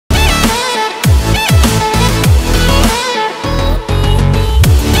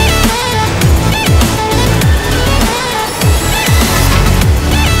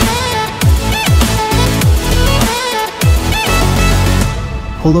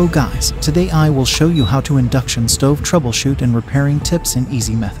Hello guys, today I will show you how to induction stove troubleshoot and repairing tips in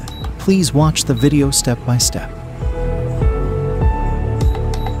easy method. Please watch the video step by step.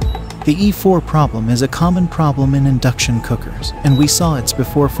 The E4 problem is a common problem in induction cookers, and we saw it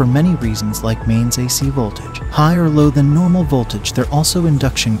before for many reasons like mains AC voltage, high or low than normal voltage. There also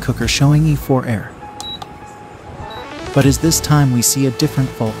induction cooker showing E4 error. But is this time we see a different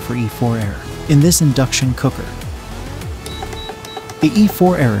fault for E4 error. In this induction cooker, the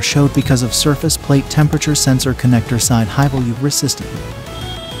E4 error showed because of surface plate temperature sensor connector side high voltage resistant.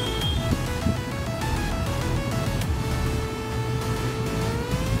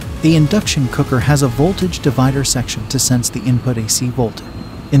 The induction cooker has a voltage divider section to sense the input AC voltage.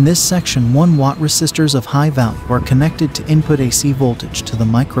 In this section, 1 watt resistors of high value are connected to input AC voltage to the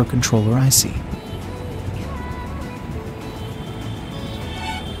microcontroller IC.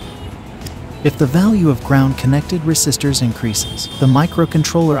 If the value of ground-connected resistors increases, the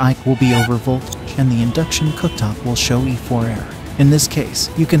microcontroller IC will be over voltage and the induction cooktop will show E4 error. In this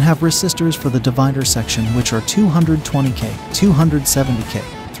case, you can have resistors for the divider section which are 220K, 270K,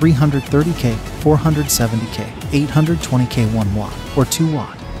 330K, 470K, 820K 1 watt, or 2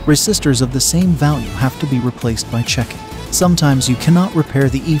 watt. Resistors of the same value have to be replaced by checking. Sometimes you cannot repair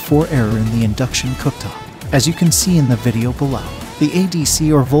the E4 error in the induction cooktop. As you can see in the video below, the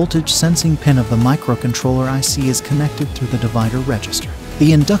ADC or voltage sensing pin of the microcontroller IC is connected through the divider register.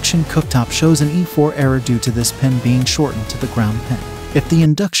 The induction cooktop shows an E4 error due to this pin being shortened to the ground pin. If the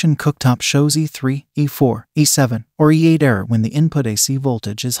induction cooktop shows E3, E4, E7, or E8 error when the input AC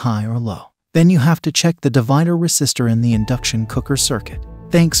voltage is high or low, then you have to check the divider resistor in the induction cooker circuit.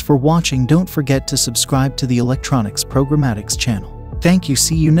 Thanks for watching. Don't forget to subscribe to the Electronics Programmatics channel. Thank you.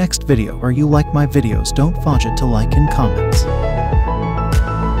 See you next video. Or you like my videos, don't forget to like and comments.